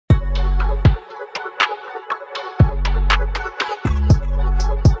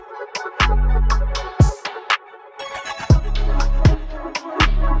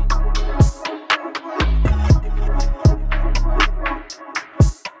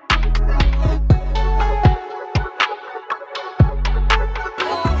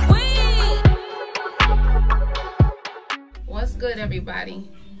everybody?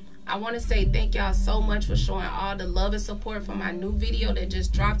 I want to say thank y'all so much for showing all the love and support for my new video that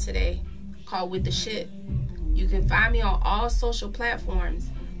just dropped today called With the Shit. You can find me on all social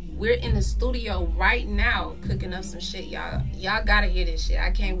platforms. We're in the studio right now cooking up some shit, y'all. Y'all gotta hear this shit. I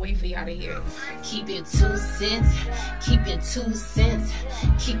can't wait for y'all to hear it. Keep your 2 cents. Keep your 2 cents.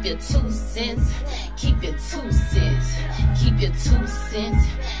 Keep your 2 cents. Keep your 2 cents. Keep your 2 cents.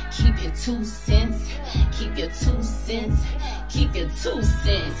 Keep your 2 cents. Keep your 2 cents. Keep your 2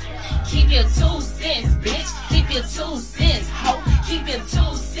 cents. Keep your 2 cents, bitch. Keep your 2 cents, ho. Keep your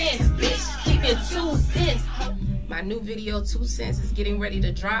 2 cents, bitch. Keep your 2 cents, ho. My new video, 2 Cents, is getting ready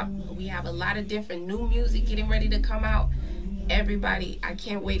to drop. We have a lot of different new music getting ready to come out. Everybody, I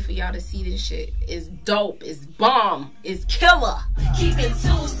can't wait for y'all to see this shit. It's dope. It's bomb. It's killer. Keep it 2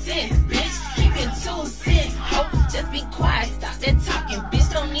 cents, bitch. Keep it 2 cents, ho. Just be quiet. Stop that talking,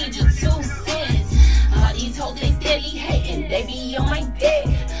 bitch. Don't need your 2 cents. All these hoes, they steady hating. They be on my dick.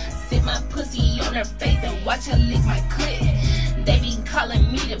 Sit my pussy on her face and watch her lick my clit. They be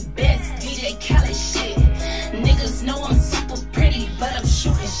calling me the best DJ Khaled shit. Niggas know I'm super pretty, but I'm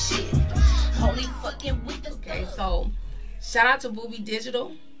shooting shit. Only fucking with the. Okay, so shout out to Booby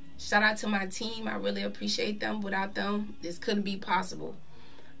Digital. Shout out to my team. I really appreciate them. Without them, this couldn't be possible.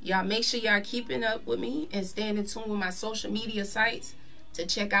 Y'all make sure y'all keeping up with me and staying in tune with my social media sites to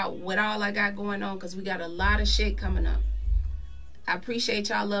check out what all I got going on, because we got a lot of shit coming up. I appreciate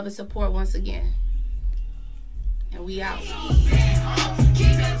y'all love and support once again. And we out.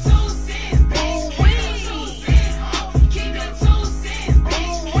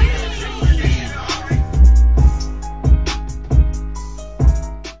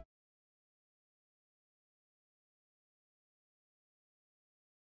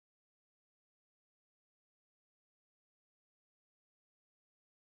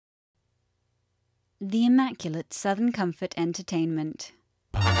 The Immaculate Southern Comfort Entertainment.